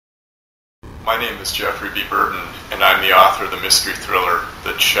My name is Jeffrey B. Burton, and I'm the author of the mystery thriller,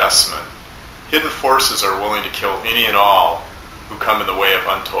 The Chessman. Hidden forces are willing to kill any and all who come in the way of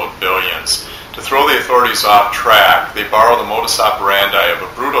untold billions. To throw the authorities off track, they borrow the modus operandi of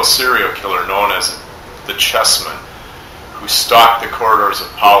a brutal serial killer known as The Chessman, who stalked the corridors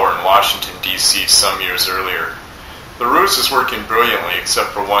of power in Washington, D.C. some years earlier. The ruse is working brilliantly except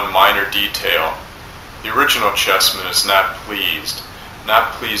for one minor detail. The original Chessman is not pleased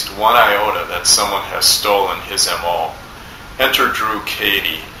one iota that someone has stolen his M.O. Enter Drew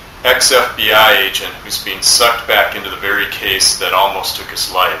Cady, ex-FBI agent who's being sucked back into the very case that almost took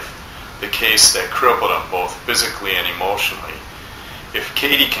his life, the case that crippled him both physically and emotionally. If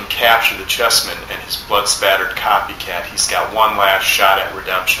Cady can capture the Chessman and his blood-spattered copycat, he's got one last shot at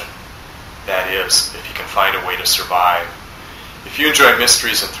redemption. That is, if he can find a way to survive. If you enjoy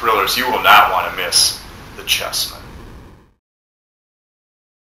mysteries and thrillers, you will not want to miss The Chessman.